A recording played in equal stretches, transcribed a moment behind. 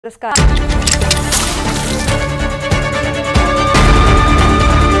പ്രണയം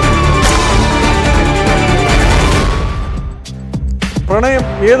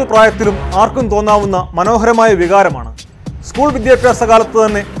ഏതു പ്രായത്തിലും ആർക്കും തോന്നാവുന്ന മനോഹരമായ വികാരമാണ്. സ്കൂൾ വിദ്യാഭ്യാസ കാലത്ത്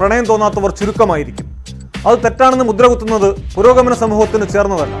തന്നെ പ്രണയം തോന്നാത്തവർ ചുരുക്കമായിരിക്കും. അത് തെറ്റാണെന്ന് മുദ്രകുത്തുന്നത് പുരോഗമന സമൂഹത്തിന്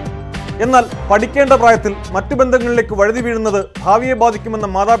ചേർന്നതല്ല. എന്നാൽ പഠിക്കേണ്ട പ്രായത്തിൽ മറ്റു ബന്ധങ്ങളിലേക്ക് വഴുതി വീഴുന്നത് ഭാവിയെ ബാധിക്കുമെന്ന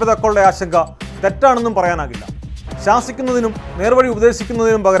മാതാപിതാക്കളുടെ ആശങ്ക തെറ്റാണെന്നും പറയാനാകില്ല. ശാസിക്കുന്നതിനും നേർവഴി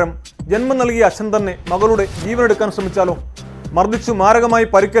ഉപദേശിക്കുന്നതിനും പകരം ജന്മം നൽകിയ അച്ഛൻ തന്നെ മകളുടെ ജീവനെടുക്കാൻ ശ്രമിച്ചാലോ? മർദ്ദിച്ചു മാരകമായി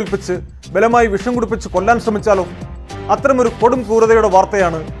പരിക്കേൽപ്പിച്ച് ബലമായി വിഷം കുടിപ്പിച്ച് കൊല്ലാൻ ശ്രമിച്ചാലോ? അത്തരമൊരു കൊടും ക്രൂരതയുടെ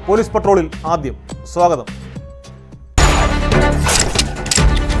വാർത്തയാണ് പോലീസ് പട്രോളിൽ ആദ്യം. സ്വാഗതം.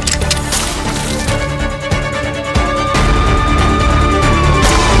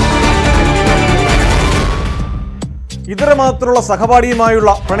 ഇതര മതത്തിലുള്ള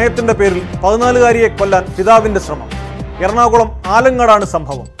സഹപാഠിയുമായുള്ള പ്രണയത്തിന്റെ പേരിൽ 14-കാരിയെ കൊല്ലാൻ പിതാവിന്റെ ശ്രമം. എറണാകുളം ആലങ്ങാടാണ്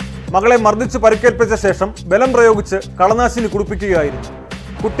സംഭവം. മകളെ മർദ്ദിച്ച് പരിക്കേൽപ്പിച്ച ശേഷം ബലം പ്രയോഗിച്ച് കളനാശിനി കുടിപ്പിക്കുകയായിരുന്നു.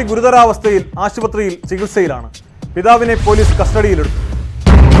 കുട്ടി ഗുരുതരാവസ്ഥയിൽ ആശുപത്രിയിൽ ചികിത്സയിലാണ്. പിതാവിനെ പോലീസ് കസ്റ്റഡിയിലെടുത്തു.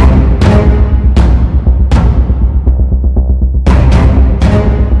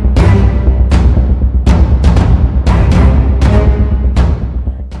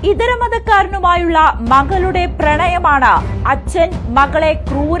 ഇതരമതക്കാരനുമായുള്ള മകളുടെ പ്രണയമാണ് അച്ഛൻ മകളെ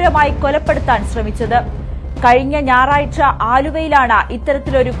ക്രൂരമായി കൊലപ്പെടുത്താൻ ശ്രമിച്ചത്. കഴിഞ്ഞ ഞായറാഴ്ച ആലുവയിലാണ്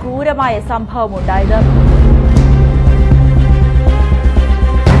ഇത്തരത്തിലൊരു ക്രൂരമായ സംഭവം ഉണ്ടായത്.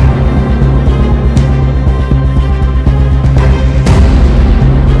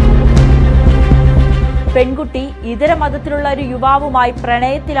 പെൺകുട്ടി ഇതര മതത്തിലുള്ള ഒരു യുവാവുമായി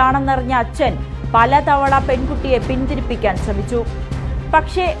പ്രണയത്തിലാണെന്നറിഞ്ഞ അച്ഛൻ പലതവണ പെൺകുട്ടിയെ പിന്തിരിപ്പിക്കാൻ ശ്രമിച്ചു.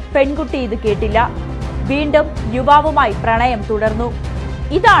 പക്ഷേ പെൺകുട്ടി ഇത് കേട്ടില്ല. വീണ്ടും യുവാവുമായി പ്രണയം തുടർന്നു.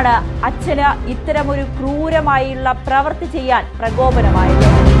 ഇതാണ് അച്ഛന് ഇത്തരമൊരു ക്രൂരമായുള്ള പ്രവൃത്തി ചെയ്യാൻ പ്രകോപനമായത്.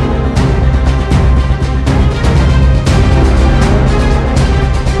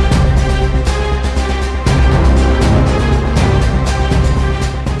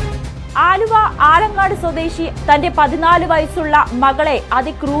 ആലുവ ആലങ്ങാട് സ്വദേശി തന്റെ 14 വയസ്സുള്ള മകളെ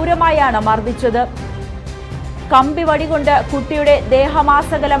അതിക്രൂരമായാണ് മർദ്ദിച്ചത്. കമ്പിവടി കൊണ്ട് കുട്ടിയുടെ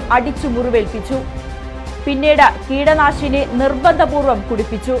ദേഹമാസകലം അടിച്ചു മുറിവേൽപ്പിച്ചു. പിന്നീട് കീടനാശിനി നിർബന്ധപൂർവം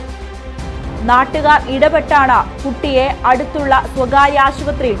കുടിപ്പിച്ചു. നാട്ടുകാർ ഇടപെട്ടാണ് കുട്ടിയെ അടുത്തുള്ള സ്വകാര്യ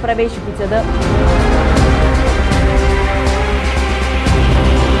ആശുപത്രിയിൽ പ്രവേശിപ്പിച്ചത്.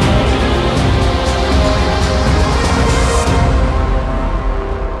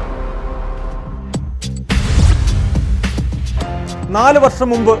 നാല് വർഷം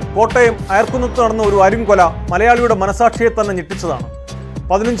മുമ്പ് കോട്ടയം അയർക്കുന്നത്ത് നടന്ന ഒരു അരുംകൊല മലയാളിയുടെ മനസാക്ഷിയെ തന്നെ ഞെട്ടിച്ചതാണ്.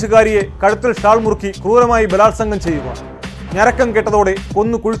 15-കാരിയെ കഴുത്തിൽ ഷാൾ മുറുക്കി ക്രൂരമായി ബലാത്സംഗം ചെയ്യുക, ഞരക്കം കേട്ടതോടെ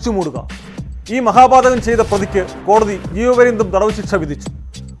കൊന്നു കുഴിച്ചുമൂടുക. ഈ മഹാപാതകം ചെയ്ത പ്രതിക്ക് കോടതി ജീവപര്യന്തം തടവ് ശിക്ഷ വിധിച്ചു.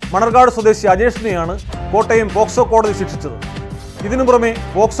 മണർകാട് സ്വദേശി അജേഷിനെയാണ് കോട്ടയം പോക്സോ കോടതി ശിക്ഷിച്ചത്. ഇതിനു പുറമെ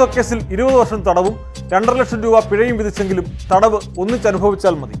പോക്സോ കേസിൽ 20 വർഷം തടവും 2.5 ലക്ഷം രൂപ പിഴയും വിധിച്ചെങ്കിലും തടവ്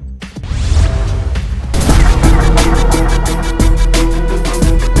ഒന്നിച്ചനുഭവിച്ചാൽ മതി.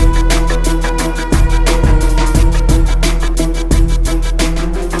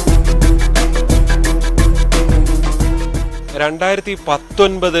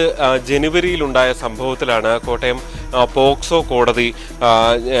 ജനുവരിയിലുണ്ടായ സംഭവത്തിലാണ് കോട്ടയം പോക്സോ കോടതി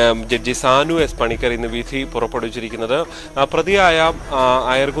ജഡ്ജി സാനു എസ് പണിക്കർ ഇന്ന് വിധി പുറപ്പെടുവിച്ചിരിക്കുന്നത്. പ്രതിയായ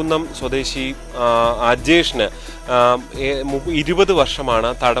അയർകുന്നം സ്വദേശി അജേഷിന് 20 വർഷമാണ്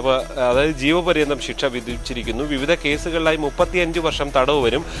തടവ്, അതായത് ജീവപര്യന്തം ശിക്ഷ വിധിച്ചിരിക്കുന്നു. വിവിധ കേസുകളിലായി 35 വർഷം തടവ്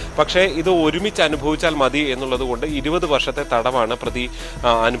വരും. പക്ഷേ ഇത് ഒരുമിച്ച് അനുഭവിച്ചാൽ മതി എന്നുള്ളത് കൊണ്ട് 20 വർഷത്തെ തടവാണ് പ്രതി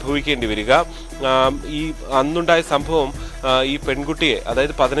അനുഭവിക്കേണ്ടി വരിക. ഈ അന്നുണ്ടായ സംഭവം ഈ പെൺകുട്ടിയെ,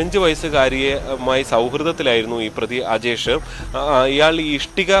 അതായത് 15 വയസ്സുകാരിയുമായി സൗഹൃദത്തിലായിരുന്നു ഈ പ്രതി അജേഷ്. ഇയാൾ ഈ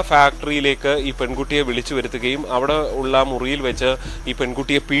ഇഷ്ടിക ഫാക്ടറിയിലേക്ക് ഈ പെൺകുട്ടിയെ വിളിച്ചു വരുത്തുകയും അവിടെ ഉള്ള മുറിയിൽ വെച്ച് ഈ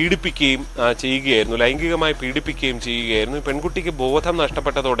പെൺകുട്ടിയെ പീഡിപ്പിക്കുകയും ചെയ്യുകയായിരുന്നു, ലൈംഗികമായി പീഡിപ്പിക്കുകയും ചെയ്യുകയായിരുന്നു. പെൺകുട്ടിക്ക് ബോധം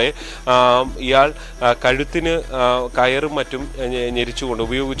നഷ്ടപ്പെട്ടതോടെ ഇയാൾ കഴുത്തിന് കയറും മറ്റും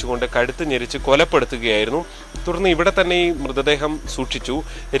ഉപയോഗിച്ചുകൊണ്ട് കഴുത്ത് ഞെരിച്ച് കൊലപ്പെടുത്തുകയായിരുന്നു. തുടർന്ന് ഇവിടെ തന്നെ ഈ മൃതദേഹം സൂക്ഷിച്ചു.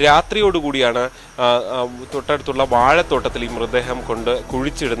 രാത്രിയോടുകൂടിയാണ് തൊട്ടടുത്തുള്ള വാഴത്തോട്ടത്തിൽ ഈ മൃതദേഹം കൊണ്ട്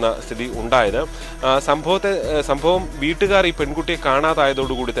കുഴിച്ചിടുന്ന സ്ഥിതി ഉണ്ടായത്. സംഭവം വീട്ടുകാർ ഈ പെൺകുട്ടിയെ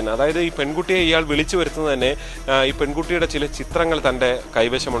കാണാതായതോടുകൂടി തന്നെ, അതായത് ഈ പെൺകുട്ടിയെ ഇയാൾ വിളിച്ചു വരുത്തുന്നത് തന്നെ ഈ പെൺകുട്ടിയുടെ ചില ചിത്രങ്ങൾ തൻ്റെ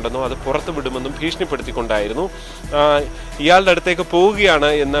കൈവശമുണ്ടെന്നും അത് പുറത്തു വിടുമെന്നും ഭീഷണിപ്പെടുത്തിക്കൊണ്ടായിരുന്നു. ഇയാളുടെ അടുത്തേക്ക് പോവുകയാണ്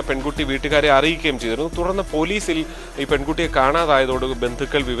എന്ന് പെൺകുട്ടി വീട്ടുകാരെ അറിയിക്കുകയും ചെയ്തിരുന്നു. തുടർന്ന് പോലീസിൽ ഈ പെൺകുട്ടിയെ കാണാതായതോട്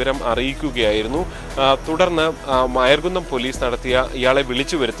ബന്ധുക്കൾ വിവരം അറിയിക്കുകയായിരുന്നു. തുടർന്ന് അയർകുന്നം പോലീസ് നടത്തിയ ഇയാളെ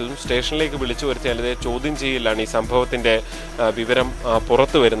വിളിച്ചു വരുത്തും സ്റ്റേഷനിലേക്ക് വിളിച്ചു വരുത്തി അല്ലാതെ ചോദ്യം ചെയ്യലാണ് ഈ സംഭവത്തിന്റെ വിവരം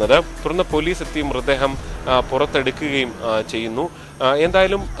പുറത്തു വരുന്നത്. തുടർന്ന് പോലീസ് എത്തി മൃതദേഹം പുറത്തെടുക്കുകയും ചെയ്യുന്നു.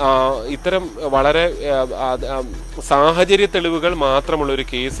 എന്തായാലും ഇത്തരം വളരെ സാഹചര്യ തെളിവുകൾ മാത്രമുള്ള ഒരു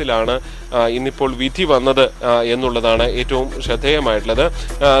കേസിലാണ് ഇന്നിപ്പോൾ വിധി വന്നത് എന്നുള്ളതാണ് ഏറ്റവും ശ്രദ്ധേയമായിട്ടുള്ളത്.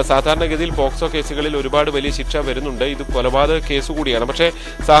 സാധാരണഗതിയിൽ പോക്സോ കേസുകളിൽ ഒരുപാട് വലിയ ശിക്ഷ വരുന്നുണ്ട്. ഇത് കൊലപാതക കേസ് കൂടിയാണ്. പക്ഷേ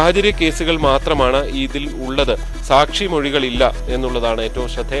സാഹചര്യ കേസുകൾ മാത്രമാണ് ഇതിൽ ഉള്ളത്. സാക്ഷി മൊഴികളില്ല എന്നുള്ളതാണ് ഏറ്റവും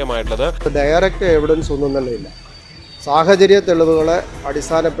ശ്രദ്ധേയമായിട്ടുള്ളത്. ഡയറക്റ്റ് എവിഡൻസ് ഒന്നും തന്നെ ഇല്ല. സാഹചര്യ തെളിവുകളെ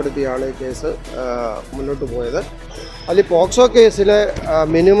അടിസ്ഥാനപ്പെടുത്തിയാണ് ഈ കേസ് മുന്നോട്ട് പോയത്. അതിൽ പോക്സോ കേസിലെ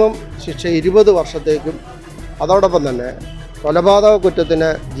മിനിമം ശിക്ഷ 20 വർഷത്തേക്കും അതോടൊപ്പം തന്നെ കൊലപാതക കുറ്റത്തിന്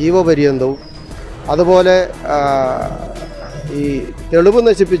ജീവപര്യന്തവും അതുപോലെ ഈ തെളിവ്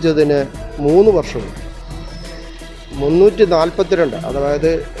നശിപ്പിച്ചതിന് 3 വർഷവും 342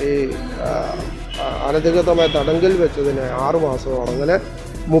 അതായത് ഈ അനധികൃതമായ തടങ്കൽ വെച്ചതിന് 6 മാസവും അങ്ങനെ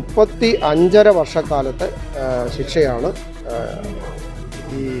 35.5 വർഷക്കാലത്തെ ശിക്ഷയാണ്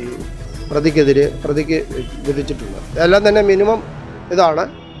ഈ പ്രതിക്ക് വിധിച്ചിട്ടുള്ളത്. ഇതെല്ലാം തന്നെ മിനിമം ഇതാണ്.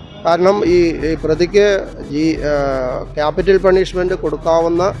 കാരണം ഈ പ്രതിക്ക് ഈ ക്യാപിറ്റൽ പണിഷ്മെൻറ്റ്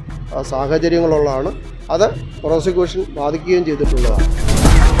കൊടുക്കാവുന്ന സാഹചര്യങ്ങളുള്ളതാണ്. അത് പ്രോസിക്യൂഷൻ ബാധിക്കുകയും ചെയ്തിട്ടുള്ളതാണ്.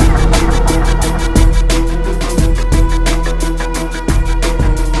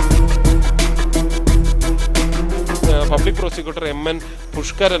 പബ്ലിക് പ്രോസിക്യൂട്ടർ MN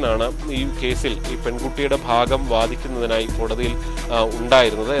പുഷ്കരനാണ് ഈ കേസിൽ ഈ പെൺകുട്ടിയുടെ ഭാഗം വാദിക്കുന്നതിനായി കോടതിയിൽ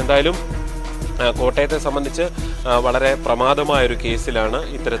ഉണ്ടായിരുന്നത്. എന്തായാലും കോട്ടയത്തെ സംബന്ധിച്ച് വളരെ പ്രമാദമായൊരു കേസിലാണ്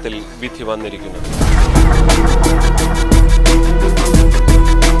ഇത്തരത്തിൽ വിധി വന്നിരിക്കുന്നത്.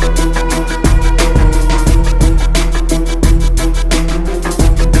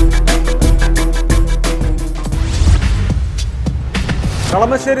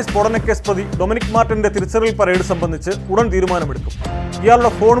 കളമശ്ശേരി സ്ഫോടനക്കേസ് പ്രതി ഡൊമിനിക് മാർട്ടിന്റെ തിരിച്ചറിയൽ പരേഡ് സംബന്ധിച്ച് ഉടൻ തീരുമാനമെടുക്കും.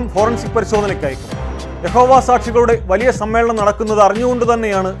 ഇയാളുടെ ഫോണും ഫോറൻസിക് പരിശോധനയ്ക്ക് അയക്കും. യഹോവ സാക്ഷികളുടെ വലിയ സമ്മേളനം നടക്കുന്നത് അറിഞ്ഞുകൊണ്ട്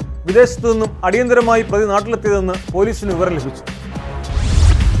തന്നെയാണ് വിദേശത്തു നിന്നും അടിയന്തരമായി പ്രതി നാട്ടിലെത്തിയതെന്ന് പോലീസിന് വിവരം ലഭിച്ചു.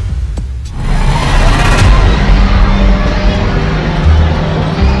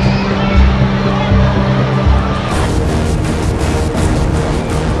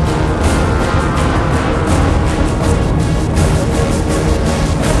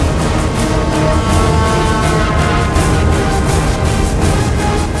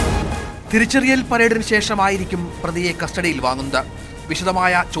 തിരിച്ചറിയൽ പരേഡിന് ശേഷമായിരിക്കും പ്രതിയെ കസ്റ്റഡിയിൽ വാങ്ങുന്നത്.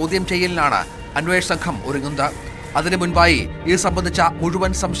 വിശദമായ ചോദ്യം ചെയ്യലിനാണ് അന്വേഷണ സംഘം ഒരുങ്ങുന്നത്. അതിനു മുൻപായി ഇത് സംബന്ധിച്ച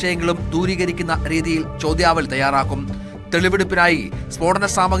മുഴുവൻ സംശയങ്ങളും ദൂരീകരിക്കുന്ന രീതിയിൽ ചോദ്യാവലി തയ്യാറാക്കും. തെളിവെടുപ്പിനായി സ്ഫോടന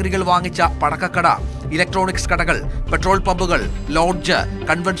സാമഗ്രികൾ വാങ്ങിച്ച പടക്കക്കട, ഇലക്ട്രോണിക്സ് കടകൾ, പെട്രോൾ പമ്പുകൾ, ലോഡ്ജ്,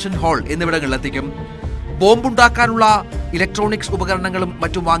 കൺവെൻഷൻ ഹാൾ എന്നിവിടങ്ങളിലെത്തിക്കും. ബോംബുണ്ടാക്കാനുള്ള ഇലക്ട്രോണിക്സ് ഉപകരണങ്ങളും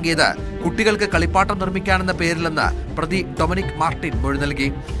മറ്റും വാങ്ങിയത് കുട്ടികൾക്ക് കളിപ്പാട്ടം നിർമ്മിക്കാനെന്ന പേരിലെന്ന് പ്രതി ഡൊമിനിക് മാർട്ടിൻ മൊഴി നൽകി.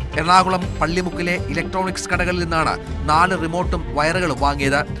 എറണാകുളം പള്ളിമുക്കിലെ ഇലക്ട്രോണിക്സ് കടകളിൽ നിന്നാണ് 4 റിമോട്ടും വയറുകളും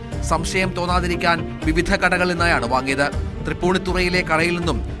വാങ്ങിയത്. സംശയം തോന്നാതിരിക്കാൻ വിവിധ കടകളിൽ നിന്നാണ് വാങ്ങിയത്. തൃപ്പൂണിത്തുറയിലെ കടയിൽ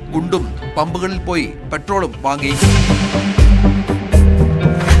നിന്നും ഗുണ്ടും പമ്പുകളിൽ പോയി പെട്രോളും വാങ്ങി.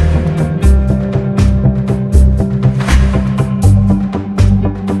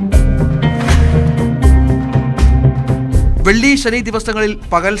 വെള്ളി ശനി ദിവസങ്ങളിൽ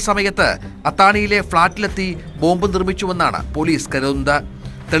പകൽ സമയത്ത് അത്താണിയിലെ ഫ്ളാറ്റിലെത്തി ബോംബ് നിർമ്മിച്ചുവെന്നാണ് പോലീസ് കരുതുന്നത്.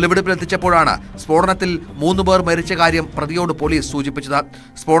 തെളിവെടുപ്പിലെത്തിച്ചപ്പോഴാണ് സ്ഫോടനത്തിൽ 3 പേർ മരിച്ച കാര്യം പ്രതിയോട് പോലീസ് സൂചിപ്പിച്ചത്.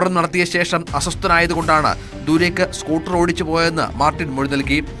 സ്ഫോടനം നടത്തിയ ശേഷം അസ്വസ്ഥനായതുകൊണ്ടാണ് ദൂരേക്ക് സ്കൂട്ടർ ഓടിച്ചു പോയതെന്ന് മാർട്ടിൻ മൊഴി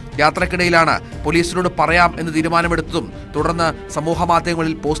നൽകി. യാത്രക്കിടയിലാണ് പോലീസിനോട് പറയാം എന്ന് തീരുമാനമെടുത്തതും തുടർന്ന്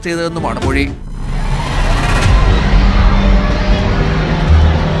സമൂഹമാധ്യമങ്ങളിൽ പോസ്റ്റ് ചെയ്തതെന്നുമാണ് മൊഴി.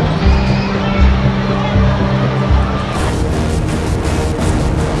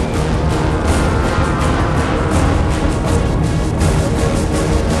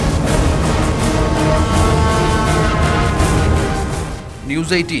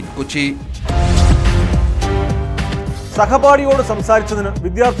 ന്യൂസ് 18 കൊച്ചി. സഹപാഠിയോട് സംസാരിച്ചതിന്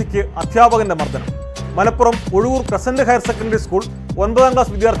വിദ്യാർത്ഥിക്ക് അധ്യാപകന്റെ മർദ്ദനം. Malappuram Ozhur crescent higher secondary school 9ാം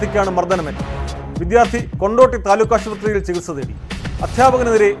class വിദ്യാർത്ഥിക്കാണ് മർദ്ദനമേറ്റത്. വിദ്യാർത്ഥി കൊണ്ടോട്ടി താലൂക്ക് ആശുപത്രിയിൽ ചികിത്സ തേടി.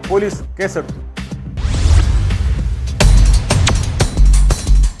 അധ്യാപകനെതിരെ പോലീസ് കേസെടുത്തു.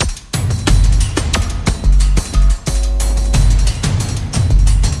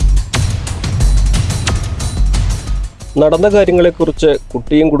 നടന്ന കാര്യങ്ങളെക്കുറിച്ച്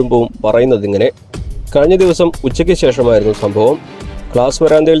കുട്ടിയും കുടുംബവും പറയുന്നതിങ്ങനെ. കഴിഞ്ഞ ദിവസം ഉച്ചയ്ക്ക് ശേഷമായിരുന്നു സംഭവം. ക്ലാസ്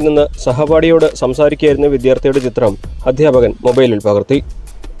വരാന്തയിൽ നിന്ന് സഹപാഠിയോട് സംസാരിക്കുകയായിരുന്ന വിദ്യാർത്ഥിയുടെ ചിത്രം അധ്യാപകൻ മൊബൈലിൽ പകർത്തി.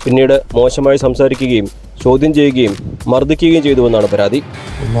 പിന്നീട് മോശമായി സംസാരിക്കുകയും ചോദ്യം ചെയ്യുകയും മർദ്ദിക്കുകയും ചെയ്തുവെന്നാണ് പരാതി.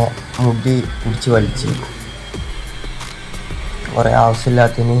 പിന്നെ മുടി പിടിച്ച് വലിച്ചു, കുറേ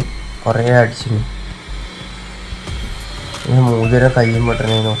ആവശ്യമില്ലാത്തതിന് കുറേ അടിച്ചു, പിന്നെ മൂതിര കയ്യും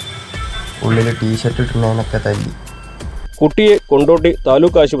പെട്ടണേനോ ഉള്ളിൽ ടീഷർട്ട് ഇട്ടുന്നതിനൊക്കെ തല്ലി. കുട്ടിയെ കൊണ്ടോട്ടി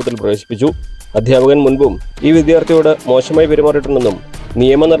താലൂക്ക് ആശുപത്രിയിൽ പ്രവേശിപ്പിച്ചു. അധ്യാപകൻ മുൻപും ഈ വിദ്യാർത്ഥിയോട് മോശമായി പെരുമാറിയിട്ടുണ്ടെന്നും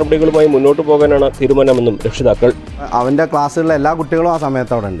നിയമ നടപടികളുമായി മുന്നോട്ട് പോകാനാണ് തീരുമാനമെന്നും രക്ഷിതാക്കൾ. അവൻ്റെ ക്ലാസ്സുകളിലെ എല്ലാ കുട്ടികളും ആ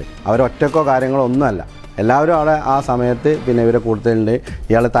സമയത്ത് അവിടെ ഉണ്ട്. അവരൊറ്റക്കോ കാര്യങ്ങളോ ഒന്നുമല്ല, എല്ലാവരും അവിടെ ആ സമയത്ത് ഇവരെ കൂടുതലുണ്ട്.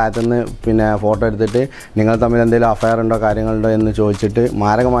 ഇയാൾ താഴത്തുനിന്ന് ഫോട്ടോ എടുത്തിട്ട് നിങ്ങൾ തമ്മിൽ എന്തെങ്കിലും അഫയർ ഉണ്ടോ കാര്യങ്ങളുണ്ടോ എന്ന് ചോദിച്ചിട്ട്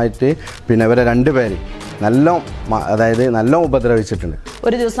മാരകമായിട്ട് ഇവരെ രണ്ടുപേര് നല്ല ഉപദ്രവിച്ചിട്ടുണ്ട്.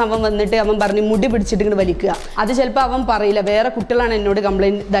 ഒരു ദിവസം അവൻ വന്നിട്ട് അവൻ പറഞ്ഞ് മുടി പിടിച്ചിട്ട് ഇങ്ങനെ വലിക്കുക. അത് ചിലപ്പോൾ അവൻ പറയില്ല, വേറെ കുട്ടികളാണ് എന്നോട്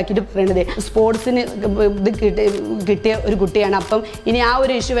കംപ്ലൈൻറ്റ് ഇതാക്കിയിട്ട് പറയണത്. സ്പോർട്സിന് ഇത് കിട്ടിയ ഒരു കുട്ടിയാണ്. അപ്പം ഇനി ആ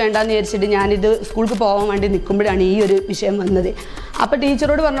ഒരു ഇഷ്യൂ വേണ്ടാന്ന് വിചാരിച്ചിട്ട് ഞാനിത് സ്കൂൾക്ക് പോകാൻ വേണ്ടി നിൽക്കുമ്പോഴാണ് ഈ ഒരു വിഷയം വന്നത്. അപ്പോൾ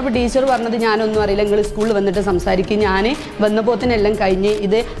ടീച്ചറോട് പറഞ്ഞപ്പോൾ ടീച്ചർ പറഞ്ഞത് ഞാനൊന്നും അറിയില്ല, നിങ്ങൾ സ്കൂളിൽ വന്നിട്ട് സംസാരിക്കും, ഞാൻ വന്നപ്പോത്തിനെല്ലാം കഴിഞ്ഞ്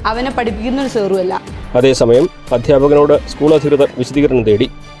ഇത് അവനെ പഠിപ്പിക്കുന്ന ഒരു സേറുമല്ല. അതേസമയം അധ്യാപകനോട് സ്കൂൾ അധികൃതർ വിശദീകരണം തേടി.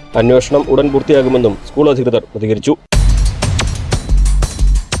 അന്വേഷണം ഉടൻ പൂർത്തിയാകുമെന്നും സ്കൂൾ അധികൃതർ പ്രതികരിച്ചു.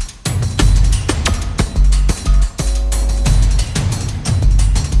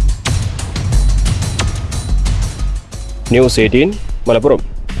 ന്യൂസ് 18 മലപ്പുറം.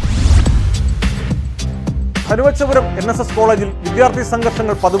 കരുവച്ചപുരം NSS കോളേജിൽ വിദ്യാർത്ഥി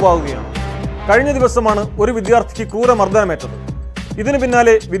സംഘർഷങ്ങൾ പതിവാകുകയാണ്. കഴിഞ്ഞ ദിവസമാണ് ഒരു വിദ്യാർത്ഥിക്ക് ക്രൂരമർദ്ദനമേറ്റത്. ഇതിന്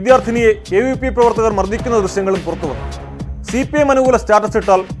പിന്നാലെ വിദ്യാർത്ഥിനിയെ AVP പ്രവർത്തകർ മർദ്ദിക്കുന്ന ദൃശ്യങ്ങളും പുറത്തുവന്നു. CPM അനുകൂല സ്റ്റാറ്റസ്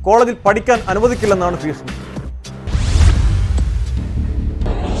ഇട്ടാൽ കോളേജിൽ പഠിക്കാൻ അനുവദിക്കില്ലെന്നാണ് ഭീഷണി.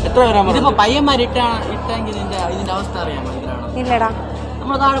 ഇതിപ്പോ പയ്യന്മാരിട്ടെങ്കിൽ ഇതിന്റെ അവസ്ഥ അറിയാമോ? ഇല്ലടാ,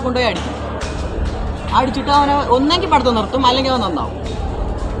 നമ്മൾ താഴെ കൊണ്ടുപോയി അടിച്ചിട്ട് അവനെ ഒന്നെങ്കിൽ പഠിത്തം നിർത്തും, അല്ലെങ്കിൽ അവൻ നന്നാവും.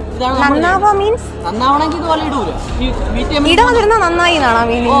 നന്നാവണമെങ്കിൽ ഇതുപോലെ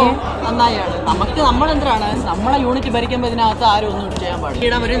നന്നായാണ്. നമ്മളെന്താണ് നമ്മളെ യൂണിറ്റ് ഭരിക്കുമ്പോൾ ഇതിനകത്ത് ആരും ഒന്നും ചെയ്യാൻ പാടില്ല.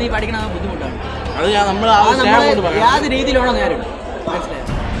 ഇടാൻ വരെ നീ പഠിക്കണ ബുദ്ധിമുട്ടാണ്. യാതൊരു രീതിയിലുള്ള നേരിടും, മനസ്സിലായോ?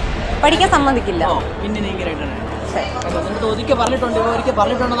 പഠിക്കാൻ സമ്മതിക്കില്ല. പിന്നെ നീ ഇങ്ങനെ ഒരിക്കൽ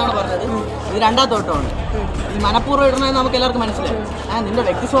പറഞ്ഞിട്ടുണ്ടെന്നാണ് പറഞ്ഞത്. ഇത് രണ്ടാമത്തെ വട്ടമാണ്. ഈ മനഃപൂർവ്വം ഇടണമെന്ന് നമുക്ക് എല്ലാവർക്കും മനസ്സിലാവും. നിന്റെ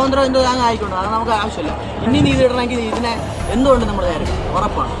വ്യക്തി സ്വാതന്ത്ര്യം എന്ത് ആയിക്കോട്ടെ, അത് നമുക്ക് ആവശ്യമില്ല. ഇനി നീ ഇത് ഇടണമെങ്കിൽ ഇതിനെ എന്തുകൊണ്ട് നമ്മൾ നേരിടും,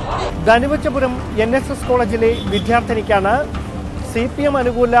 ഉറപ്പാണ്. ധനുവച്ചപുരം NSS കോളേജിലെ വിദ്യാർത്ഥിനിക്കാണ് CPM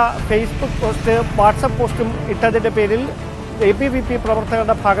അനുകൂല ഫേസ്ബുക്ക് പോസ്റ്റ്, വാട്സപ്പ് പോസ്റ്റും ഇട്ടതിൻ്റെ പേരിൽ ABVP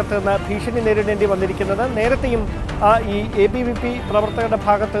പ്രവർത്തകരുടെ ഭാഗത്ത് നിന്ന് ഭീഷണി നേരിടേണ്ടി വന്നിരിക്കുന്നത്. നേരത്തെയും ഈ ABVP പ്രവർത്തകരുടെ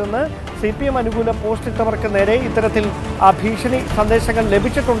ഭാഗത്ത് നിന്ന് CPM അനുകൂല പോസ്റ്റ് ഇട്ടവർക്ക് നേരെ ഇത്തരത്തിൽ ഭീഷണി സന്ദേശങ്ങൾ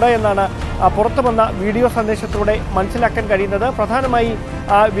ലഭിച്ചിട്ടുണ്ട് എന്നാണ് പുറത്തു വന്ന വീഡിയോ സന്ദേശത്തിലൂടെ മനസ്സിലാക്കാൻ കഴിയുന്നത്. പ്രധാനമായി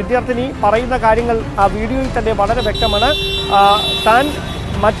വിദ്യാർത്ഥിനി പറയുന്ന കാര്യങ്ങൾ ആ വീഡിയോയിൽ തന്നെ വളരെ വ്യക്തമാണ്.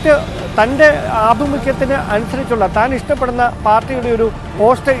 തൻ്റെ ആഭിമുഖ്യത്തിന് അനുസരിച്ചുള്ള താൻ ഇഷ്ടപ്പെടുന്ന പാർട്ടിയുടെ ഒരു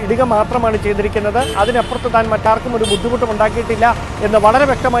പോസ്റ്റ് ഇടുക മാത്രമാണ് ചെയ്തിരിക്കുന്നത്. അതിനപ്പുറത്ത് താൻ മറ്റാർക്കും ഒരു ബുദ്ധിമുട്ടും ഉണ്ടാക്കിയിട്ടില്ല എന്ന് വളരെ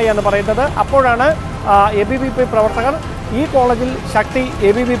വ്യക്തമായാണ് പറയുന്നത്. അപ്പോഴാണ് ABVP പ്രവർത്തകർ ഈ കോളേജിൽ ശക്തി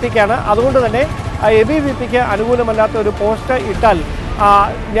ABVPക്കാണ്, അതുകൊണ്ട് തന്നെ ABVPക്ക് അനുകൂലമല്ലാത്ത ഒരു പോസ്റ്റ് ഇട്ടാൽ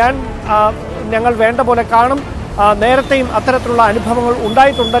ഞങ്ങൾ വേണ്ട പോലെ കാണും. നേരത്തെയും അത്തരത്തിലുള്ള അനുഭവങ്ങൾ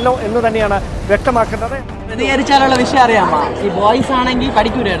ഉണ്ടായിട്ടുണ്ടല്ലോ എന്ന് തന്നെയാണ് വ്യക്തമാക്കുന്നത്. പ്രതികരിച്ചാലുള്ള വിഷയം അറിയാമോ? ഈ ബോയ്സ് ആണെങ്കിൽ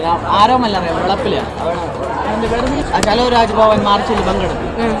പഠിക്കൂലായിരുന്നു, ആരോമല്ല അറിയാം, വിളപ്പില്ല. കലൂർ രാജ്ഭവൻ മാർച്ചിൽ പങ്കെടുത്തു.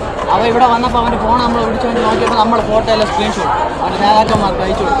 അവ ഇവിടെ വന്നപ്പോൾ അവൻ്റെ ഫോൺ നമ്മൾ വിളിച്ചുകൊണ്ട് നോക്കിയപ്പോൾ നമ്മുടെ ഫോട്ടോ എല്ലാം സ്ക്രീൻഷോട്ട് അവൻ്റെ നേതാക്കന്മാർക്ക്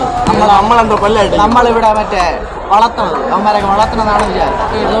അയച്ചു കൊടുത്തു. നമ്മളെന്തോ കൊല്ലായിട്ട് നമ്മളിവിടെ മറ്റേ വളർത്തണത്, അവന്മാരൊക്കെ വളർത്തണമെന്നാണ് വിചാരം.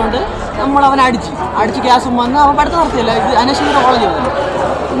 അതുകൊണ്ട് നമ്മൾ അവനെ അടിച്ച് ഗ്യാസും വന്ന് അവൻ പഠിത്തം നടത്തിയില്ല. ഇത് അനശ്വര കോളേജ് വന്നു.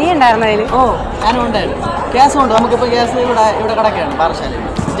 നീ ഉണ്ടായിരുന്നതിൽ? ഓ, ഞാനും ഉണ്ടായിരുന്നു. കേസും ഉണ്ട്. നമുക്കിപ്പോൾ കേസ് ഇവിടെ കിടക്കുകയാണ് പാറശാലയിൽ.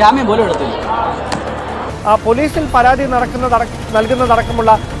 ജാമ്യം പോലും എടുത്തില്ല. പോലീസിൽ പരാതി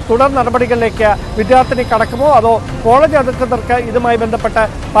നൽകുന്നതടക്കമുള്ള തുടർ നടപടികളിലേക്ക് വിദ്യാർത്ഥിനി കടക്കുമോ അതോ കോളേജ് അധികൃതർക്ക് ഇതുമായി ബന്ധപ്പെട്ട്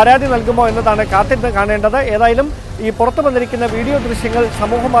പരാതി നൽകുമോ എന്നതാണ് കാത്തിരുന്ന് കാണേണ്ടത്. ഏതായാലും ഈ പുറത്തു വന്നിരിക്കുന്ന വീഡിയോ ദൃശ്യങ്ങൾ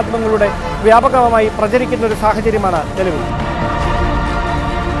സമൂഹ മാധ്യമങ്ങളിലൂടെ വ്യാപകമായി പ്രചരിക്കുന്ന ഒരു സാഹചര്യമാണ് നിലവിൽ.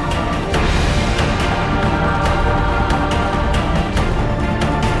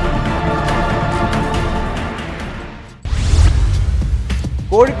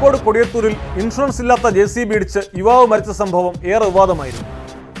 കോഴിക്കോട് കൊടിയത്തൂരിൽ ഇൻഷുറൻസ് ഇല്ലാത്ത JCB ഇടിച്ച് യുവാവ് മരിച്ച സംഭവം ഏറെ വിവാദമായിരുന്നു.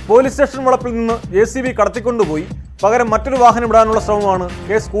 പോലീസ് സ്റ്റേഷൻ വളപ്പിൽ നിന്ന് JCB കടത്തിക്കൊണ്ടുപോയി പകരം മറ്റൊരു വാഹനം ഇടാനുള്ള ശ്രമമാണ്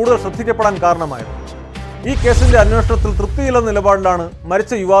കേസ് കൂടുതൽ ശ്രദ്ധിക്കപ്പെടാൻ കാരണമായത്. ഈ കേസിന്റെ അന്വേഷണത്തിൽ തൃപ്തിയില്ലെന്ന നിലപാടിലാണ്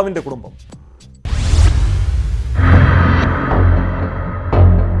മരിച്ച യുവാവിന്റെ കുടുംബം.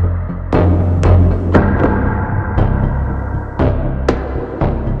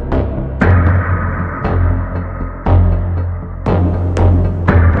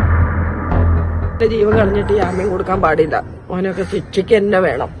 ജീവൻ കളഞ്ഞിട്ട് ജാമ്യം കൊടുക്കാൻ പാടില്ല. അവനൊക്കെ ശിക്ഷയ്ക്ക് തന്നെ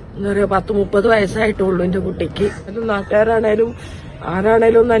വേണം. എന്താ പറയുക, 10-30 വയസ്സായിട്ടുള്ളൂ എന്റെ കുട്ടിക്ക്. നാട്ടുകാരാണേലും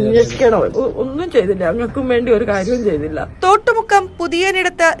ആരാണേലും ഒന്ന് അന്വേഷിക്കണം. ഒന്നും ചെയ്തില്ല, ഞങ്ങൾക്കും വേണ്ടി ഒരു കാര്യവും ചെയ്തില്ല. തോട്ടുമുക്ക മുക്കം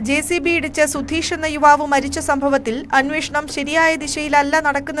പുതിയനിടത്ത് JCB ഇടിച്ച് സുധീഷ് എന്ന യുവാവ് മരിച്ച സംഭവത്തിൽ അന്വേഷണം ശരിയായ ദിശയിലല്ല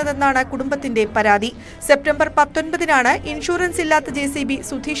നടക്കുന്നതെന്നാണ് കുടുംബത്തിന്റെ പരാതി. സെപ്റ്റംബർ 19-നാണ് ഇൻഷുറൻസ് ഇല്ലാത്ത JCB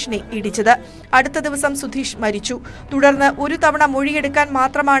സുധീഷിനെ ഇടിച്ചത്. അടുത്ത ദിവസം സുധീഷ് മരിച്ചു. തുടർന്ന് ഒരു തവണ മൊഴിയെടുക്കാൻ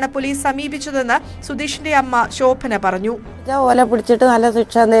മാത്രമാണ് പോലീസ് സമീപിച്ചതെന്ന് സുധീഷിന്റെ അമ്മ ശോഭന പറഞ്ഞു. ഓലെ പിടിച്ചിട്ട് നല്ല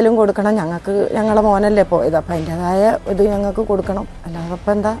ശിക്ഷ എന്തെങ്കിലും കൊടുക്കണം. ഞങ്ങളെ മോനല്ലേ പോയത്, അപ്പം അതിൻ്റെതായ ഇത് ഞങ്ങൾക്ക് കൊടുക്കണം. അല്ലാതെ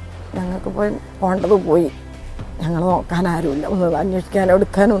ഇപ്പം എന്താ, ഞങ്ങൾക്ക് പോകേണ്ടത് പോയി. ഞങ്ങൾ നോക്കാൻ ആരുമില്ല, ഒന്നും അന്വേഷിക്കാനോ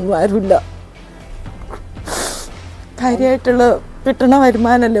എടുക്കാനൊന്നും ആരുമില്ല. കാര്യമായിട്ടുള്ള കിട്ടണ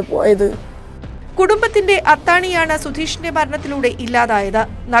വരുമാനമല്ലേ പോയത്. കുടുംബത്തിന്റെ അത്താണിയാണ് സുധീഷിന്റെ മരണത്തിലൂടെ ഇല്ലാതായത്.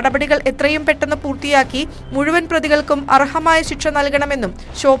 നടപടികൾ എത്രയും പെട്ടെന്ന് പൂർത്തിയാക്കി മുഴുവൻ പ്രതികൾക്കും അർഹമായ ശിക്ഷ നൽകണമെന്നും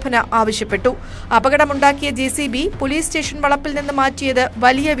ശോഭന ആവശ്യപ്പെട്ടു. അപകടമുണ്ടാക്കിയ JCB പോലീസ് സ്റ്റേഷൻ വളപ്പിൽ നിന്ന് മാറ്റിയത്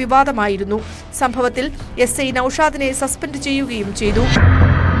വലിയ വിവാദമായിരുന്നു. സംഭവത്തിൽ SI നൌഷാദിനെ സസ്പെൻഡ് ചെയ്യുകയും ചെയ്തു.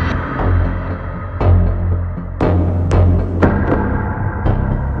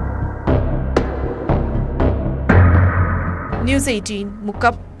 ന്യൂസ് 18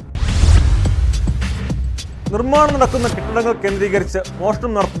 മുക്കം. നിർമ്മാണം നടക്കുന്ന കെട്ടിടങ്ങൾ കേന്ദ്രീകരിച്ച്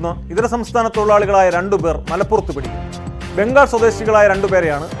മോഷണം നടത്തുന്ന ഇതര സംസ്ഥാന തൊഴിലാളികളായ 2 പേർ മലപ്പുറത്ത് പിടിയിൽ. ബംഗാൾ സ്വദേശികളായ 2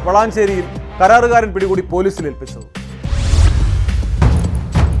 പേരെയാണ് വളാഞ്ചേരിയിൽ കരാറുകാരൻ പിടികൂടി പോലീസിൽ ഏൽപ്പിച്ചത്.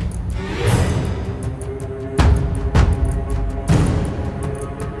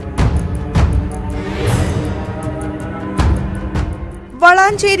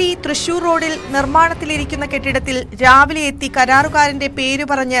 വളാഞ്ചേരി തൃശൂർ റോഡിൽ നിർമ്മാണത്തിലിരിക്കുന്ന കെട്ടിടത്തിൽ രാവിലെ എത്തി കരാറുകാരന്റെ പേര്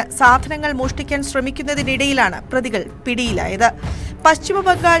പറഞ്ഞ് സാധനങ്ങൾ മോഷ്ടിക്കാൻ ശ്രമിക്കുന്നതിനിടയിലാണ് പ്രതികൾ പിടിയിലായത്.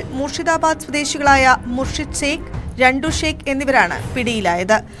 പശ്ചിമബംഗാൾ മുർഷിദാബാദ് സ്വദേശികളായ മുർഷിദ് ഷേഖ്, രണ്ടു ഷേഖ് എന്നിവരാണ്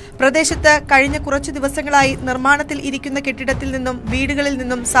പിടിയിലായത്. പ്രദേശത്ത് കഴിഞ്ഞ കുറച്ചു ദിവസങ്ങളായി നിർമ്മാണത്തിൽ ഇരിക്കുന്ന കെട്ടിടത്തിൽ നിന്നും വീടുകളിൽ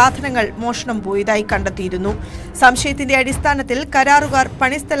നിന്നും സാധനങ്ങൾ മോഷണം പോയതായി കണ്ടെത്തിയിരുന്നു. സംശയത്തിന്റെ അടിസ്ഥാനത്തിൽ കരാറുകാർ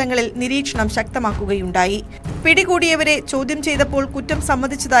പണിസ്ഥലങ്ങളിൽ നിരീക്ഷണം ശക്തമാക്കുകയുണ്ടായി. പിടികൂടിയവരെ ചോദ്യം ചെയ്തപ്പോൾ കുറ്റം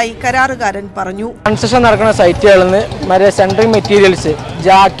സമ്മതിച്ചതായി കരാറുകാരൻ പറഞ്ഞു. കൺസ്ട്രക്ഷൻ നടക്കുന്ന സൈറ്റുകളിൽ നിന്ന് മറ്റേ സെൻട്രിങ് മെറ്റീരിയൽസ്,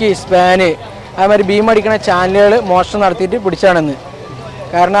 ജാക്കി, സ്പാന്, അതുമാതിരി ബീം അടിക്കുന്ന ചാനലുകൾ മോഷണം നടത്തിയിട്ട് പിടിച്ചാണെന്ന്.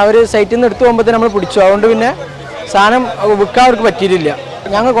 കാരണം അവർ സൈറ്റിൽ നിന്ന് എടുത്തു പോകുമ്പോൾ നമ്മൾ പിടിച്ചു. അതുകൊണ്ട് പിന്നെ സാധനം വിൽക്കാൻ അവർക്ക് പറ്റിയിട്ടില്ല.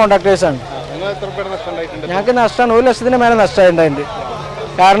 ഞങ്ങൾ കോൺട്രാക്ടേഴ്സാണ്. ഞങ്ങൾക്ക് നഷ്ടമാണ്, 1 ലക്ഷത്തിന് മേലെ നഷ്ടമായിട്ടുണ്ട്.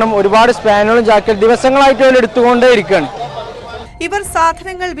 കാരണം ഒരുപാട് സ്പാനുകളും ജാക്കൽ ദിവസങ്ങളായിട്ട് അവർ എടുത്തുകൊണ്ടേ ഇരിക്കുകയാണ്. ഇവർ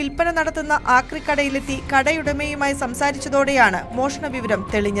സാധനങ്ങൾ വിൽപ്പന നടത്തുന്ന ആക്രിക്കടയിലെത്തി കടയുടമയുമായി സംസാരിച്ചതോടെയാണ് മോഷണ വിവരം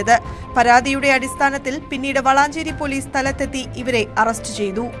തെളിഞ്ഞത്. പരാതിയുടെ അടിസ്ഥാനത്തിൽ പിന്നീട് വളാഞ്ചേരി പോലീസ് സ്ഥലത്തെത്തി ഇവരെ അറസ്റ്റ്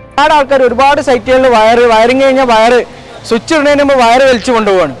ചെയ്തു. ഒരുപാട് ആൾക്കാർ ഒരുപാട് സൈറ്റുകളിൽ വയറിങ് കഴിഞ്ഞാൽ സ്വിച്ച് ഇടുന്നതിന് മുമ്പ് വയറ് വലിച്ചു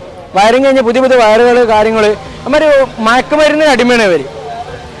കൊണ്ടുപോവാണ്. വയറിങ് കഴിഞ്ഞാൽ പുതിയ വയറുകൾ, കാര്യങ്ങൾ. അവർ മയക്കുമരുന്നിന് അടിമയാണ് ഇവർ.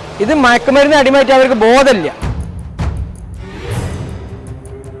 ഇത് മയക്കുമരുന്ന് അടിമയായിട്ട് അവർക്ക് ബോധമില്ല.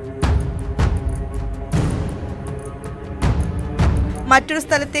 മറ്റൊരു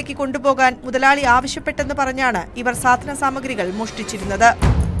സ്ഥലത്തേക്ക് കൊണ്ടുപോകാൻ മുതലാളി ആവശ്യപ്പെട്ടെന്ന് പറഞ്ഞാണ് ഇവർ സാധന സാമഗ്രികൾ മോഷ്ടിച്ചിരുന്നത്.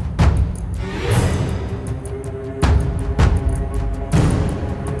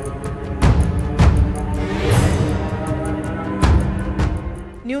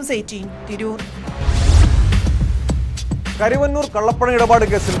 ന്യൂസ് 18 തിരൂർ. കരുവന്നൂർ കള്ളപ്പണ ഇടപാട്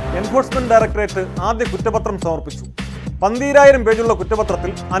കേസിൽ എൻഫോഴ്സ്മെന്റ് ഡയറക്ടറേറ്റ് ആദ്യ കുറ്റപത്രം സമർപ്പിച്ചു. 12,000 പേജുള്ള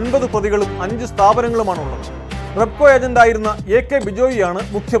കുറ്റപത്രത്തിൽ 50 പ്രതികളും 5 സ്ഥാപനങ്ങളുമാണുള്ളത്. റെപ്കോ ഏജന്റായിരുന്ന AK ബിജോയിയാണ്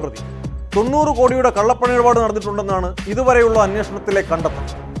മുഖ്യപ്രതി. 90 കോടിയുടെ കള്ളപ്പണ ഇടപാട് നടന്നിട്ടുണ്ടെന്നാണ് ഇതുവരെയുള്ള അന്വേഷണത്തിലെ കണ്ടെത്തൽ.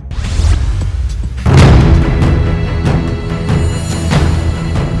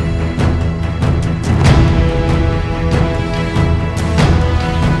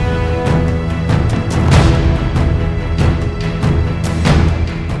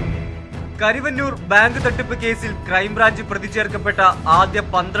 കരുവന്നൂർ ബാങ്ക് തട്ടിപ്പ് കേസിൽ ക്രൈംബ്രാഞ്ച് പ്രതി ചേർക്കപ്പെട്ട ആദ്യ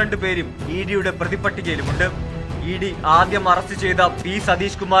 12 പേരും ഇഡിയുടെ പ്രതിപട്ടികയിലുമുണ്ട്. ഇഡി ആദ്യം അറസ്റ്റ് ചെയ്ത P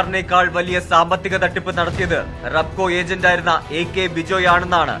സതീഷ് കുമാറിനേക്കാൾ വലിയ സാമ്പത്തിക തട്ടിപ്പ് നടത്തിയത് റെപ്കോ ഏജന്റായിരുന്ന AK ബിജോയ്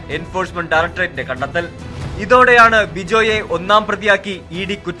ആണെന്നാണ് എൻഫോഴ്സ്മെന്റ് ഡയറക്ടറേറ്റിന്റെ കണ്ടെത്തൽ. ഇതോടെയാണ് ബിജോയെ 1-ാം പ്രതിയാക്കി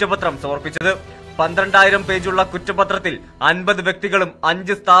ഇഡി കുറ്റപത്രം സമർപ്പിച്ചത്. 12,000 പേജുള്ള കുറ്റപത്രത്തിൽ 50 വ്യക്തികളും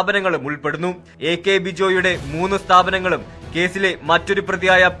 5 സ്ഥാപനങ്ങളും ഉൾപ്പെടുന്നു. AK ബിജോയുടെ 3 സ്ഥാപനങ്ങളും കേസിലെ മറ്റൊരു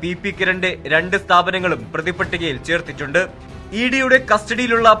പ്രതിയായ PP കിരന്റെ 2 സ്ഥാപനങ്ങളും പ്രതിപട്ടികയിൽ ചേർത്തിട്ടുണ്ട്. ഇഡിയുടെ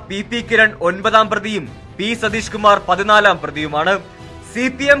കസ്റ്റഡിയിലുള്ള PP കിരൺ 9-ാം പ്രതിയും P Satheesh Kumar 14-ാം പ്രതിയുമാണ്.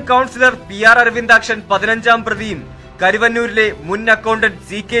 CPM councillor PR Aravindakshan 15-ാം പ്രതിയും കരുവന്നൂരിലെ മുൻ അക്കൗണ്ടന്റ്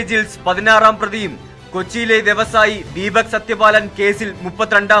CK ജിൽസ് 16-ാം പ്രതിയും കൊച്ചിയിലെ വ്യവസായി ദീപക് സത്യപാലൻ കേസിൽ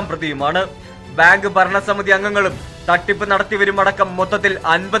 32-ാം പ്രതിയുമാണ്. ബാങ്ക് ഭരണസമിതി അംഗങ്ങളും തട്ടിപ്പ് നടത്തിയവരുമടക്കം മൊത്തത്തിൽ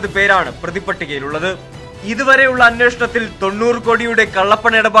 50 പേരാണ് പ്രതിപട്ടികയിലുള്ളത്. ഇതുവരെയുള്ള അന്വേഷണത്തിൽ 90 കോടിയുടെ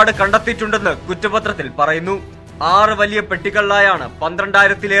കള്ളപ്പണ ഇടപാട് കണ്ടെത്തിയിട്ടുണ്ടെന്ന് കുറ്റപത്രത്തിൽ പറയുന്നു. 6 വലിയ പെട്ടികളിലായാണ്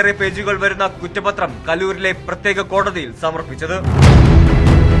 12,000-ലേറെ പേജുകൾ വരുന്ന കുറ്റപത്രം കലൂരിലെ പ്രത്യേക കോടതിയിൽ സമർപ്പിച്ചത്.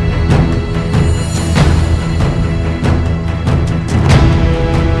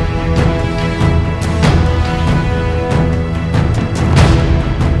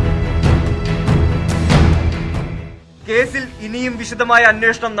 കേസിൽ ഇനിയും വിശദമായ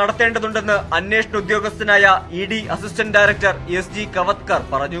അന്വേഷണം നടത്തേണ്ടതുണ്ടെന്ന് അന്വേഷണ ഉദ്യോഗസ്ഥനായ ED അസിസ്റ്റന്റ് ഡയറക്ടർ SG കവത്കർ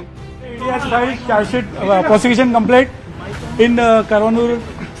പറഞ്ഞു. ED has filed charge sheet, prosecution complaint in Karuvannur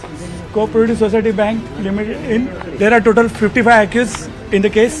Cooperative Society Bank Limited. There are total 55 accused in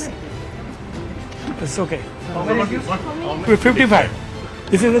the case. It's okay. 55.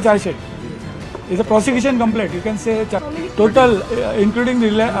 This is the charge sheet. It's a prosecution complaint. You can say total, including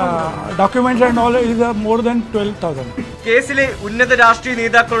the documents and all, is more than 12,000. കേസിലെ ഉന്നത രാഷ്ട്രീയ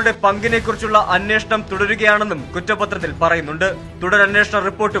നേതാക്കളുടെ പങ്കിനെക്കുറിച്ചുള്ള അന്വേഷണം തുടരുകയാണെന്നും കുറ്റപത്രത്തിൽ പറയുന്നുണ്ട്. തുടരന്വേഷണ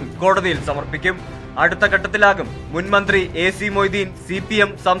റിപ്പോർട്ടും കോടതിയിൽ സമർപ്പിക്കും. അടുത്ത ഘട്ടത്തിലാകും മുൻ മന്ത്രി AC മൊയ്തീൻ,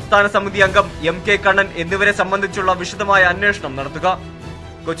 CPM സംസ്ഥാന സമിതി അംഗം MK കണ്ണൻ എന്നിവരെ സംബന്ധിച്ചുള്ള വിശദമായ അന്വേഷണം നടത്തുക.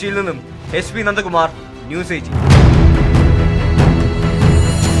 കൊച്ചിയിൽ നിന്നും SP Nandakumar, news 18.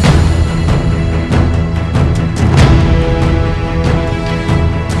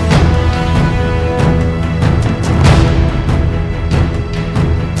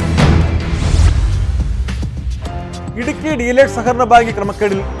 Idukki dealers സഹകരണ ബാങ്ക്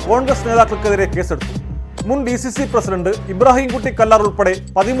ക്രമക്കേടിൽ കോൺഗ്രസ് നേതാക്കൾക്കെതിരെ കേസെടുത്തു. മുൻ DCC പ്രസിഡന്റ് ഇബ്രാഹിംകുട്ടി കല്ലാർ ഉൾപ്പെടെ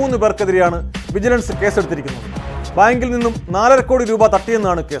 13 പേർക്കെതിരെയാണ് വിജിലൻസ് കേസെടുത്തിരിക്കുന്നത്. ബാങ്കിൽ നിന്നും 4.5 കോടി രൂപ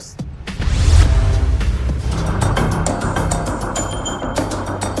തട്ടിയെന്നാണ് കേസ്.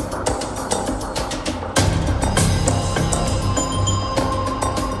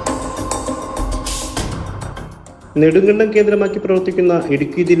 നെടുങ്കണ്ടം കേന്ദ്രമാക്കി പ്രവർത്തിക്കുന്ന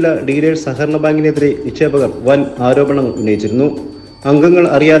ഇടുക്കി ജില്ലാ ഡീലേഴ്സ് സഹകരണ ബാങ്കിനെതിരെ നിക്ഷേപകർ വൻ ആരോപണങ്ങൾ ഉന്നയിച്ചിരുന്നു. അംഗങ്ങൾ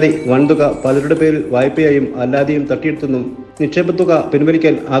അറിയാതെ വൻതുക പലരുടെ പേരിൽ വായ്പയായും അല്ലാതെയും തട്ടിയെടുത്തെന്നും നിക്ഷേപത്തുക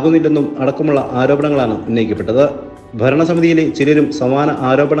പിൻവലിക്കാൻ ആകുന്നില്ലെന്നും അടക്കമുള്ള ആരോപണങ്ങളാണ് ഉന്നയിക്കപ്പെട്ടത്. ഭരണസമിതിയിലെ ചിലരും സമാന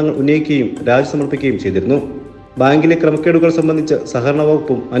ആരോപണങ്ങൾ ഉന്നയിക്കുകയും രാജി സമർപ്പിക്കുകയും ചെയ്തിരുന്നു. ബാങ്കിലെ ക്രമക്കേടുകൾ സംബന്ധിച്ച് സഹകരണ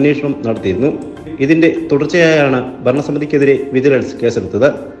വകുപ്പും അന്വേഷണം നടത്തിയിരുന്നു. ഇതിന്റെ തുടർച്ചയായാണ് ഭരണസമിതിക്കെതിരെ വിജിലൻസ്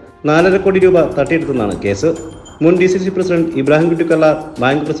കേസെടുത്തത്. 4.5 കോടി രൂപ തട്ടിയെടുത്തെന്നാണ് കേസ്. മുൻ DCC president Ibrahimkutty Kallar,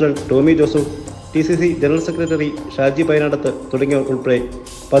 bank president Tomy Joseph, TCC general secretary Shaji Painadath തുടങ്ങിയവർ ഉൾപ്പെടെ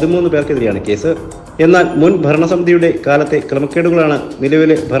 13 പേർക്കെതിരെയാണ് കേസ്. എന്നാൽ മുൻ ഭരണസമിതിയുടെ കാലത്തെ ക്രമക്കേടുകളാണ്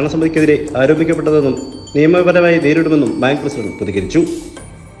നിലവിലെ ഭരണസമിതിക്കെതിരെ ആരോപിക്കപ്പെട്ടതെന്നും നിയമപരമായി നേരിടുമെന്നും ബാങ്ക് പ്രസിഡന്റ് പ്രതികരിച്ചു.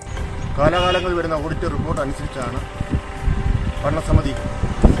 കാലാകാലങ്ങളിൽ വരുന്ന ഓഡിറ്റ് റിപ്പോർട്ട് അനുസരിച്ചാണ് ഭരണസമിതി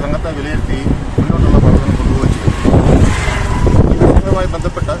സംഘത്തെ വിലയിരുത്തുകയും മുന്നോട്ടുള്ള പ്രവർത്തനം കൊണ്ടുപോവുകയും ചെയ്തത്. ഈ വിഷയവുമായി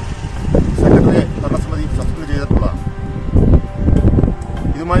ബന്ധപ്പെട്ട് സെക്രട്ടറിയെ ഭരണസമിതി സസ്പെൻഡ് ചെയ്തിട്ടുള്ളതാണ്.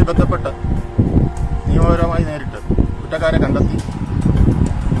 ഇതുമായി ബന്ധപ്പെട്ട് നിയമപരമായി നേരിട്ട് കുറ്റക്കാരെ കണ്ടെത്തി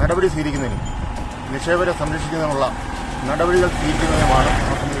നടപടി സ്വീകരിക്കുന്നതിനും നിക്ഷേപകരെ സംരക്ഷിക്കുന്നതിനുള്ള നടപടികൾ സ്വീകരിക്കുന്നതിനുമാണ്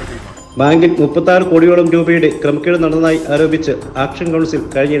ഭരണസമിതിയുടെ തീരുമാനം. ബാങ്കിൽ 36 കോടിയോളം രൂപയുടെ ക്രമക്കേട് നടന്നതായി ആരോപിച്ച് ആക്ഷൻ കൗൺസിൽ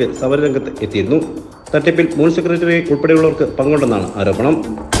കഴിഞ്ഞിടെ സമരരംഗത്ത് എത്തിയിരുന്നു. തട്ടിപ്പിൽ മുൻ സെക്രട്ടറി ഉൾപ്പെടെയുള്ളവർക്ക് പങ്കുണ്ടെന്നാണ് ആരോപണം.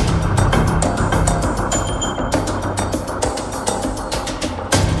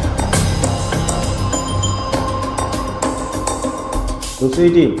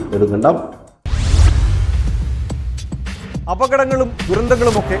 അപകടങ്ങളും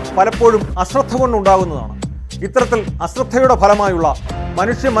ദുരന്തങ്ങളുമൊക്കെ പലപ്പോഴും അശ്രദ്ധ കൊണ്ടുണ്ടാകുന്നതാണ്. ഇത്തരത്തിൽ അശ്രദ്ധയുടെ ഫലമായുള്ള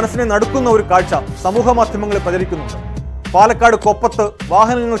മനുഷ്യ മനസ്സിനെ നടുക്കുന്ന ഒരു കാഴ്ച സമൂഹ മാധ്യമങ്ങളിൽ പ്രചരിക്കുന്നുണ്ട്. പാലക്കാട് കൊപ്പത്ത്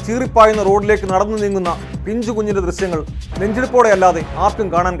വാഹനങ്ങൾ ചീറിപ്പായുന്ന റോഡിലേക്ക് നടന്നു നീങ്ങുന്ന പിഞ്ചു കുഞ്ഞിന്റെ ദൃശ്യങ്ങൾ നെഞ്ചിടിപ്പോടെ അല്ലാതെ ആർക്കും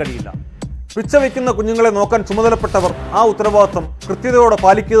കാണാൻ കഴിയില്ല. പിച്ച വയ്ക്കുന്ന കുഞ്ഞുങ്ങളെ നോക്കാൻ ചുമതലപ്പെട്ടവർ ആ ഉത്തരവാദിത്വം കൃത്യതയോടെ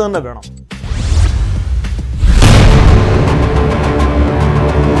പാലിക്കുക തന്നെ വേണം.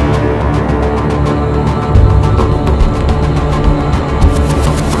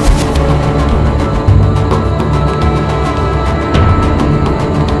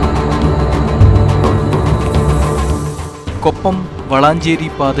 കൊപ്പം വളാഞ്ചേരി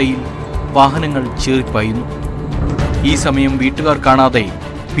പാതയിൽ വാഹനങ്ങൾ ചീറിപ്പായുന്നു. ഈ സമയം വീട്ടുകാർ കാണാതെ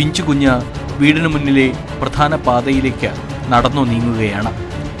പിഞ്ചുകുഞ്ഞ് വീടിനു മുന്നിലെ പ്രധാന പാതയിലേക്ക് നടന്നു നീങ്ങുകയാണ്.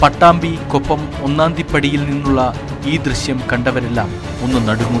 പട്ടാമ്പി കൊപ്പം ഒന്നാന്തിപ്പടിയിൽ നിന്നുള്ള ഈ ദൃശ്യം കണ്ടവരെല്ലാം ഒന്ന്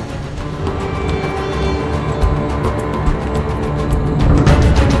നടുങ്ങും.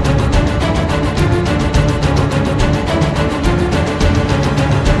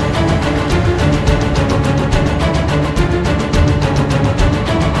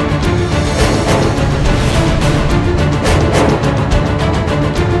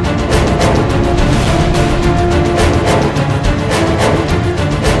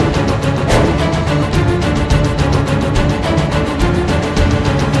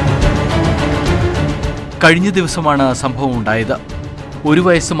 കഴിഞ്ഞ ദിവസമാണ് സംഭവം ഉണ്ടായത്. 1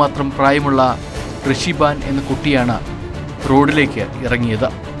 വയസ്സ് മാത്രം പ്രായമുള്ള ഋഷിബാൻ എന്ന കുട്ടിയാണ് റോഡിലേക്ക് ഇറങ്ങിയത്.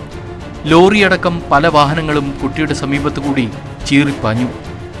 ലോറിയടക്കം പല വാഹനങ്ങളും കുട്ടിയുടെ സമീപത്തുകൂടി ചീറിപ്പാഞ്ഞു.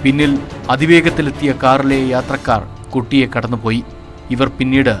 പിന്നിൽ അതിവേഗത്തിലെത്തിയ കാറിലെ യാത്രക്കാർ കുട്ടിയെ കടന്നുപോയി. ഇവർ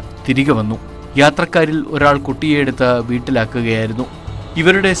പിന്നീട് തിരികെ വന്നു. യാത്രക്കാരിൽ ഒരാൾ കുട്ടിയെ എടുത്ത് വീട്ടിലാക്കുകയായിരുന്നു.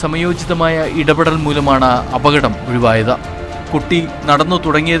 ഇവരുടെ സമയോചിതമായ ഇടപെടൽ മൂലമാണ് അപകടം ഒഴിവായത്. കുട്ടി നടന്നു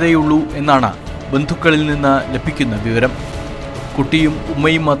തുടങ്ങിയതേയുള്ളൂ എന്നാണ് ബന്ധുക്കളിൽ നിന്ന് ലഭിക്കുന്ന വിവരം. കുട്ടിയും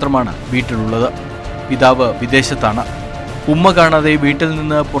ഉമ്മയും മാത്രമാണ് വീട്ടിലുള്ളത്. പിതാവ് വിദേശത്താണ്. ഉമ്മ കാണാതെ വീട്ടിൽ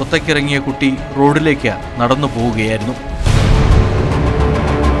നിന്ന് പുറത്തേക്കിറങ്ങിയ കുട്ടി റോഡിലേക്ക് നടന്നു പോവുകയായിരുന്നു.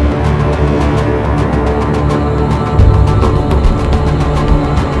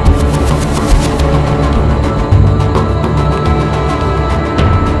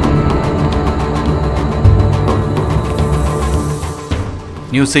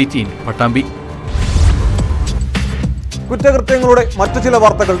 ന്യൂസ് 18 പട്ടാമ്പി. കുറ്റകൃത്യങ്ങളുടെ മറ്റു ചില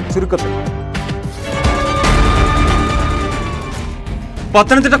വാർത്തകൾ ചുരുക്കത്തിൽ.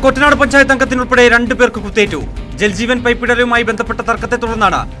 പത്തനംതിട്ട കൊറ്റനാട് പഞ്ചായത്ത് അംഗത്തിനുൾപ്പെടെ 2 പേർക്ക് കുത്തേറ്റു. ജൽജീവൻ പൈപ്പിടലുമായി ബന്ധപ്പെട്ട തർക്കത്തെ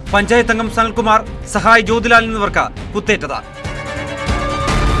തുടർന്നാണ് പഞ്ചായത്ത് അംഗം സനൽകുമാർ, സഹായ് ജ്യോതിലാൽ എന്നിവർക്ക് കുത്തേറ്റത്.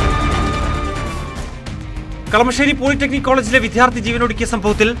 കളമശ്ശേരി പോളിടെക്നിക് കോളേജിലെ വിദ്യാർത്ഥി ജീവനൊടുക്കിയ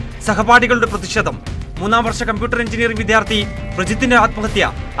സംഭവത്തിൽ സഹപാഠികളുടെ പ്രതിഷേധം. 3ാം വർഷ കമ്പ്യൂട്ടർ എഞ്ചിനീയറിംഗ് വിദ്യാർത്ഥി പ്രജിത്തിന്റെ ആത്മഹത്യ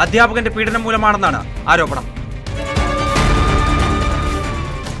അധ്യാപകന്റെ പീഡനം മൂലമാണെന്നാണ് ആരോപണം.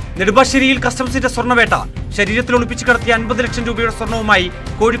 നെടുമ്പാശ്ശേരിയിൽ കസ്റ്റംസിന്റെ സ്വർണ്ണവേട്ട. ശരീരത്തിൽ ഒളിപ്പിച്ചു കടത്തിയ 50 ലക്ഷം രൂപയുടെ സ്വർണവുമായി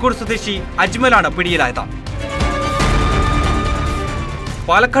കോഴിക്കോട് സ്വദേശി അജ്മലാണ് പിടിയിലായത്.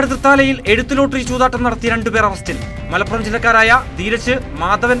 പാലക്കാട് തൃത്താലയിൽ എഴുത്ത് ലോട്ടറി ചൂതാട്ടം നടത്തിയ 2 പേർ അറസ്റ്റിൽ. മലപ്പുറം ജില്ലക്കാരായ ധീരജ്,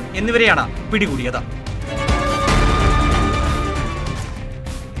 മാധവൻ എന്നിവരെയാണ് പിടികൂടിയത്.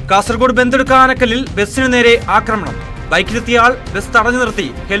 കാസർഗോഡ് ബന്തെടുക്ക ആനക്കല്ലിൽ ബസ്സിനു നേരെ ആക്രമണം. ബൈക്കിലെത്തിയ ആൾ ബസ് തടഞ്ഞു നിർത്തി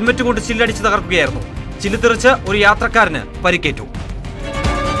ഹെൽമറ്റ് കൊണ്ട് ചില്ലടിച്ച് തകർക്കുകയായിരുന്നു. ചില്ല് തെറിച്ച് ഒരു യാത്രക്കാരന് പരിക്കേറ്റു.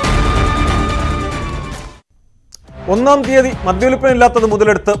 1-ാം തീയതി മദ്യവിൽപ്പനയില്ലാത്തത്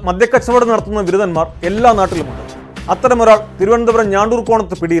മുതലെടുത്ത് മദ്യക്കച്ചവടം നടത്തുന്ന ബിരുദന്മാർ എല്ലാ നാട്ടിലുമുണ്ട്. അത്തരമൊരാൾ തിരുവനന്തപുരം ഞാണ്ടൂർ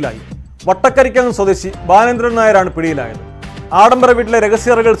കോണത്ത് പിടിയിലായി. വട്ടക്കരിക്കങ്ങ് സ്വദേശി ബാലേന്ദ്രൻ നായരാണ് പിടിയിലായത്. ആഡംബര വീട്ടിലെ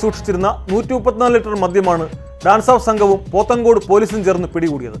രഹസ്യറകൾ സൂക്ഷിച്ചിരുന്ന 134 ലിറ്റർ മദ്യമാണ് ഡാൻസ് ഓഫ് സംഘവും പോത്തൻകോട് പോലീസും ചേർന്ന്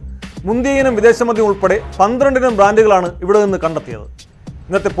പിടികൂടിയത്. മുന്തിയ ഇനം വിദേശ മദ്യം ഉൾപ്പെടെ 12 ഇനം ബ്രാൻഡുകളാണ് ഇവിടെ നിന്ന് കണ്ടെത്തിയത്.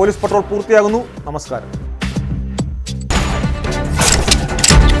 ഇന്നത്തെ പോലീസ് പട്രോൾ പൂർത്തിയാകുന്നു. നമസ്കാരം.